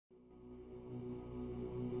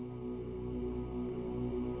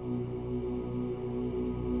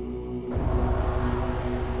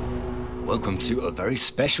Welcome to a very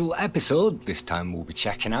special episode. This time we'll be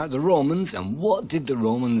checking out the Romans and what did the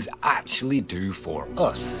Romans actually do for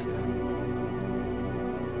us.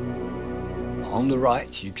 On the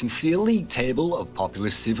right you can see a league table of popular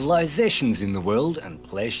civilizations in the world and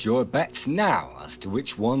place your bets now as to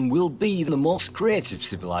which one will be the most creative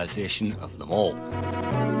civilization of them all.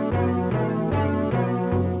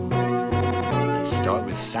 Let's start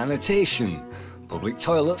with sanitation. Public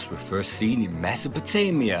toilets were first seen in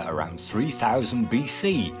Mesopotamia around 3000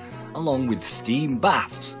 BC, along with steam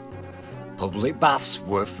baths. Public baths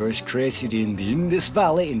were first created in the Indus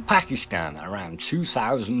Valley in Pakistan around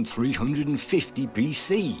 2350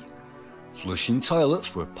 BC. Flushing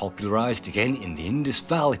toilets were popularised again in the Indus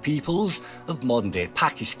Valley peoples of modern-day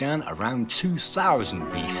Pakistan around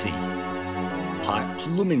 2000 BC. Pipe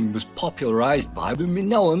plumbing was popularised by the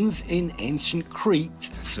Minoans in ancient Crete,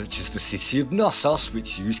 such as the city of Knossos,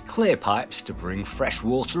 which used clay pipes to bring fresh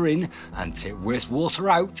water in and take wastewater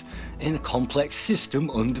out in a complex system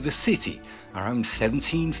under the city, around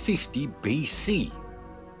 1750 BC.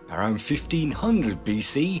 Around 1500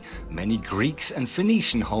 BC, many Greeks and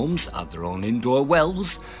Phoenician homes had their own indoor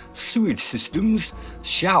wells, sewage systems,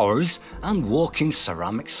 showers, and walk-in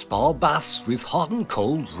ceramic spa baths with hot and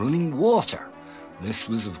cold running water. This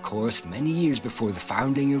was, of course, many years before the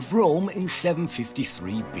founding of Rome in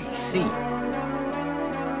 753 BC.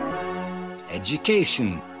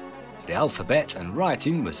 Education. The alphabet and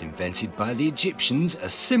writing was invented by the Egyptians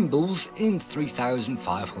as symbols in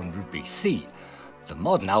 3500 BC. The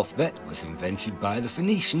modern alphabet was invented by the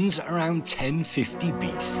Phoenicians around 1050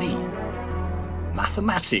 BC.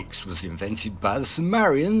 Mathematics was invented by the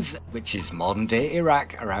Sumerians, which is modern-day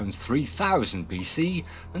Iraq, around 3000 BC,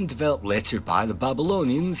 and developed later by the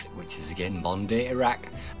Babylonians, which is again modern-day Iraq,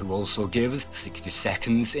 who also gave us 60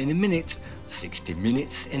 seconds in a minute, 60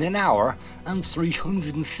 minutes in an hour, and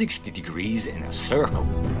 360 degrees in a circle.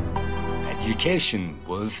 Education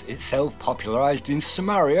was itself popularised in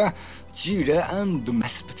Samaria, Judah and the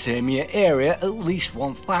Mesopotamia area at least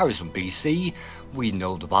 1000 BC. We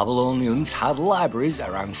know the Babylonians had libraries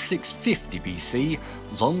around 650 BC,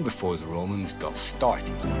 long before the Romans got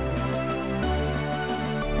started.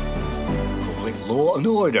 Public law and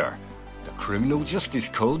order. The criminal justice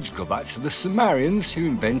codes go back to the Sumerians, who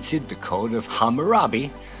invented the Code of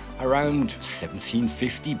Hammurabi around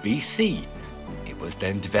 1750 BC. It was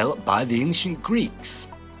then developed by the ancient Greeks.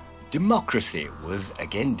 Democracy was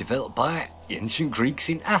again developed by ancient Greeks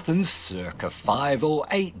in Athens circa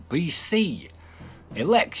 508 BC.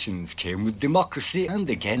 Elections came with democracy and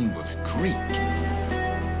again was Greek.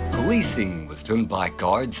 Policing was done by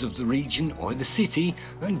guards of the region or the city,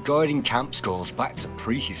 and guarding camps goes back to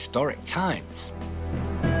prehistoric times.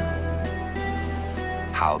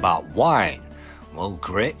 How about wine? Well,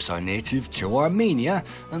 grapes are native to Armenia,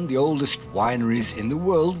 and the oldest wineries in the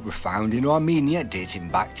world were found in Armenia, dating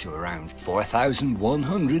back to around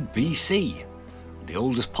 4100 BC. The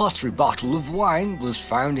oldest pottery bottle of wine was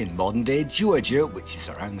found in modern-day Georgia, which is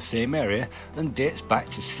around the same area, and dates back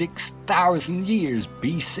to 6000 years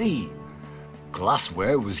BC.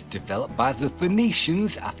 Glassware was developed by the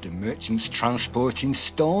Phoenicians after merchants transporting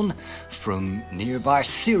stone from nearby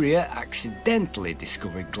Syria accidentally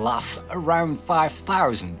discovered glass around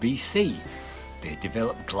 5000 BC. They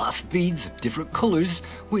developed glass beads of different colours,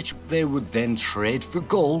 which they would then trade for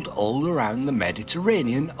gold all around the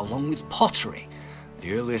Mediterranean, along with pottery.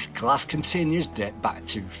 The earliest glass containers date back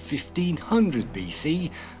to 1500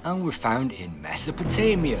 BC and were found in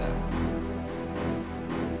Mesopotamia.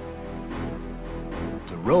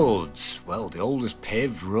 The roads. Well, the oldest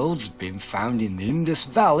paved roads have been found in the Indus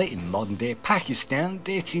Valley in modern-day Pakistan,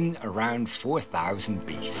 dating around 4000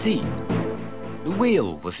 BC. The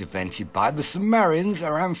wheel was invented by the Sumerians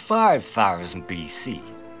around 5000 BC.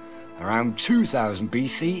 Around 2000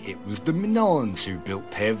 BC, it was the Minoans who built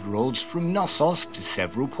paved roads from Knossos to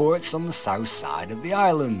several ports on the south side of the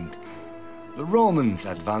island. The Romans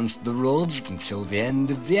advanced the roads until the end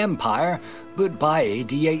of the empire, but by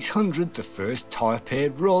AD 800 the first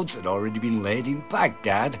tar-paved roads had already been laid in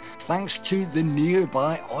Baghdad, thanks to the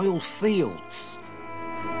nearby oil fields.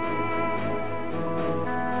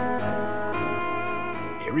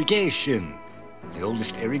 Irrigation. The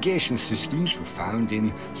oldest irrigation systems were found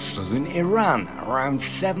in southern Iran around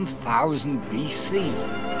 7000 BC.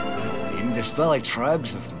 The Indus Valley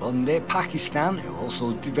tribes of modern-day Pakistan who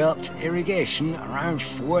also developed irrigation around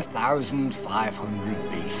 4500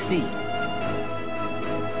 BC.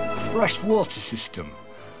 A fresh water system.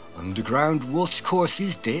 Underground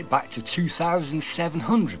watercourses date back to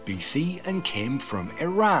 2700 BC and came from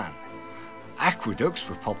Iran. Aqueducts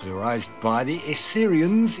were popularised by the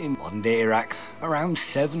Assyrians in modern-day Iraq around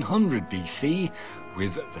 700 BC,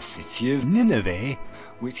 with the city of Nineveh,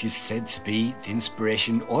 which is said to be the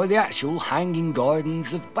inspiration or the actual Hanging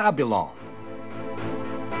Gardens of Babylon.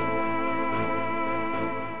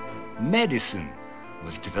 Medicine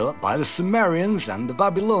was developed by the Sumerians and the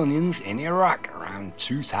Babylonians in Iraq around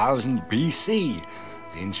 2000 BC.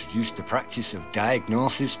 They introduced the practice of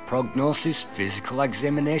diagnosis, prognosis, physical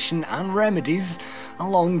examination and remedies,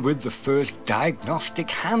 along with the first diagnostic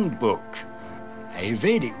handbook.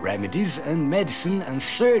 Ayurvedic remedies and medicine and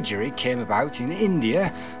surgery came about in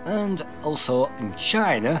India and also in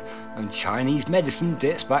China, and Chinese medicine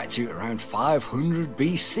dates back to around 500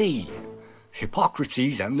 BC.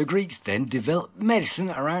 Hippocrates and the Greeks then developed medicine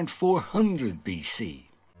around 400 BC.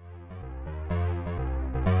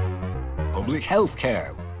 Public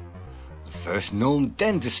healthcare. The first known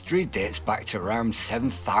dentistry dates back to around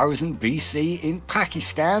 7000 BC in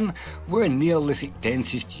Pakistan, where Neolithic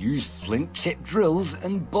dentists used flint-tipped drills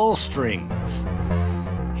and bowstrings.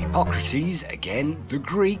 Hippocrates, again the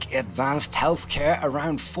Greek, advanced healthcare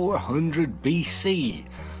around 400 BC.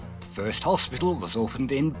 The first hospital was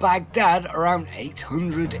opened in Baghdad around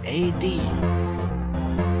 800 AD.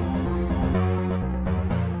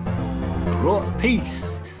 Brought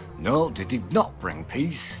peace. No, they did not bring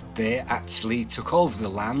peace. They actually took over the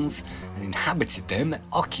lands and inhabited them and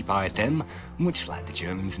occupied them, much like the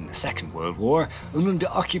Germans in the Second World War. And under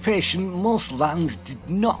occupation, most lands did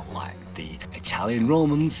not like the Italian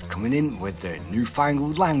Romans coming in with their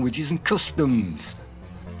newfangled languages and customs.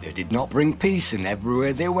 They did not bring peace, and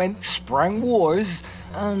everywhere they went sprang wars,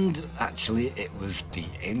 and actually it was the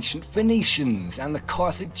ancient Phoenicians and the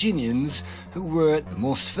Carthaginians who were the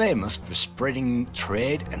most famous for spreading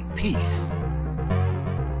trade and peace.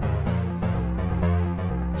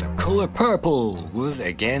 The colour purple was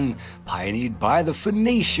again pioneered by the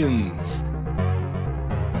Phoenicians.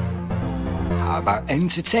 How about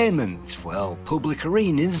entertainment? Well, public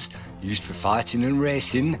arenas used for fighting and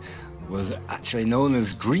racing was actually known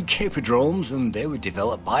as Greek hippodromes, and they were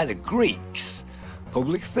developed by the Greeks.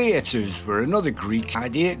 Public theatres were another Greek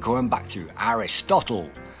idea going back to Aristotle.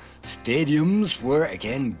 Stadiums were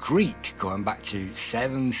again Greek, going back to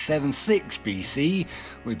 776 BC,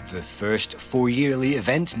 with the first 4-yearly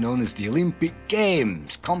event known as the Olympic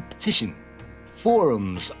Games competition.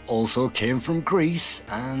 Forums also came from Greece,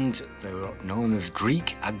 and they were known as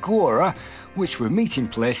Greek agora, which were meeting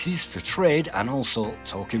places for trade and also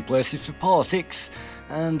talking places for politics,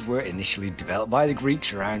 and were initially developed by the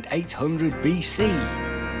Greeks around 800 BC.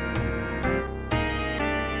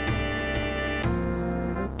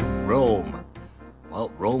 Rome. Well,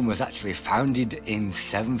 Rome was actually founded in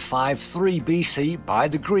 753 BC by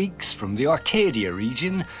the Greeks from the Arcadia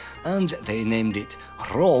region, and they named it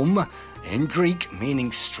Rome, in Greek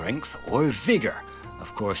meaning strength or vigour.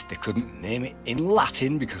 Of course, they couldn't name it in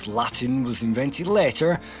Latin because Latin was invented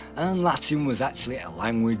later, and Latin was actually a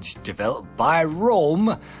language developed by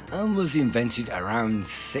Rome and was invented around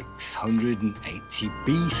 680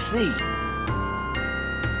 BC.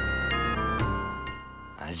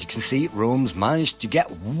 As you can see, Rome's managed to get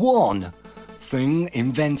one thing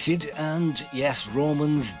invented, and yes,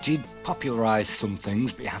 Romans did popularise some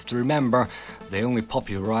things, but you have to remember they only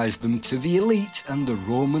popularised them to the elite and the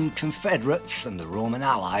Roman confederates and the Roman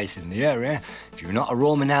allies in the area. If you're not a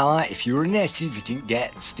Roman ally, if you were a native, you didn't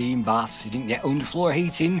get steam baths, you didn't get underfloor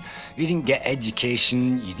heating, you didn't get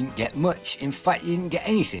education, you didn't get much. In fact, you didn't get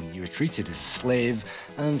anything. You were treated as a slave,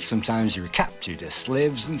 and sometimes you were captured as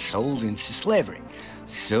slaves and sold into slavery.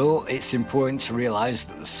 So it's important to realise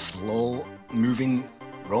that the slow-moving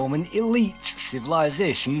Roman elite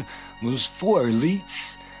civilization was for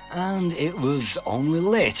elites, and it was only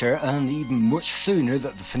later and even much sooner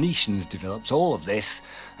that the Phoenicians developed all of this,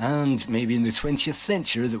 and maybe in the 20th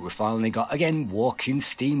century that we finally got, again, walk-in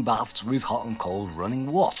steam baths with hot and cold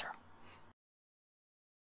running water.